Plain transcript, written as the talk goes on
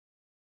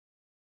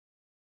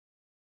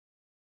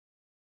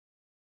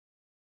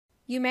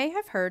You may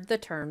have heard the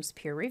terms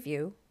peer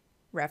review,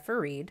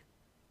 refereed,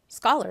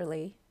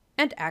 scholarly,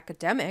 and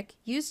academic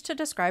used to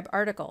describe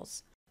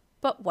articles.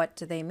 But what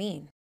do they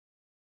mean?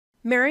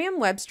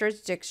 Merriam-Webster's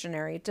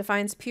dictionary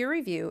defines peer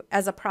review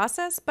as a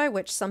process by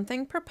which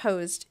something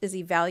proposed is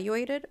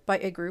evaluated by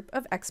a group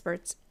of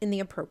experts in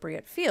the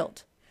appropriate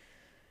field.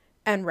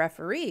 And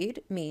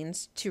refereed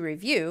means to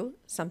review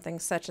something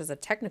such as a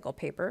technical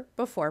paper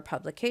before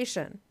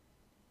publication.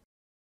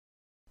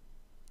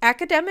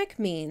 Academic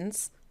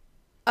means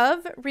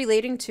of,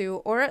 relating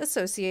to, or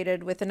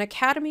associated with an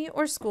academy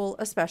or school,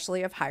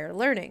 especially of higher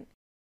learning.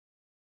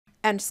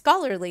 And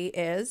scholarly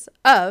is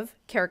of,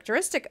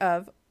 characteristic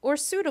of, or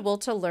suitable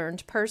to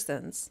learned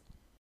persons.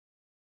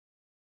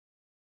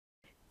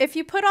 If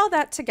you put all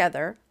that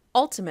together,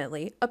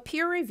 ultimately, a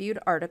peer-reviewed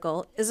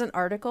article is an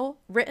article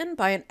written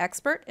by an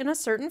expert in a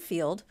certain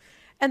field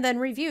and then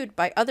reviewed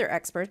by other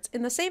experts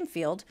in the same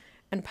field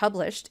and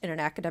published in an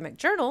academic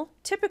journal,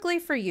 typically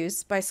for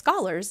use by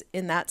scholars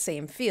in that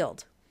same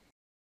field.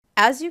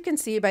 As you can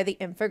see by the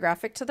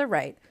infographic to the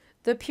right,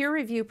 the peer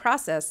review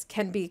process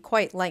can be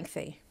quite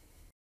lengthy.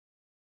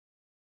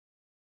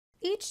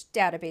 Each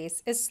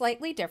database is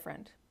slightly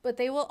different, but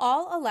they will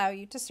all allow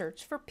you to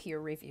search for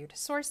peer-reviewed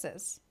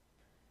sources.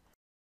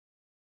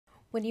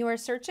 When you are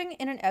searching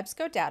in an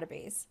EBSCO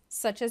database,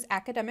 such as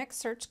Academic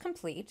Search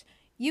Complete,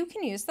 you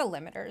can use the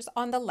limiters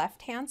on the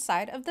left-hand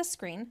side of the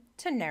screen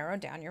to narrow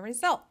down your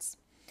results.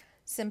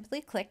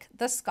 Simply click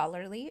the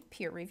Scholarly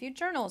Peer-Reviewed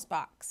Journals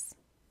box.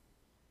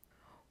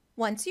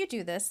 Once you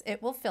do this,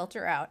 it will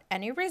filter out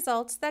any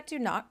results that do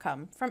not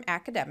come from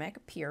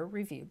academic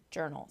peer-reviewed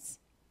journals.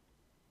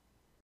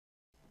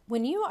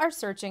 When you are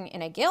searching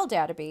in a Gale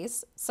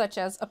database, such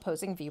as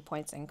Opposing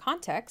Viewpoints in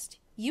Context,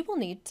 you will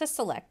need to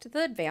select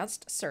the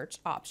Advanced Search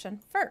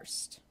option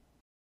first.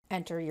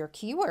 Enter your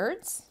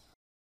keywords,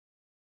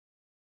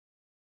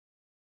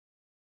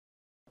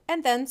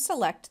 and then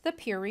select the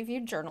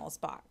Peer-Reviewed Journals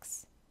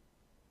box.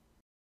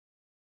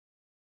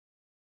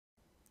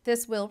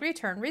 This will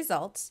return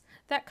results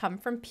that come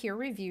from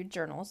peer-reviewed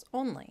journals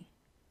only.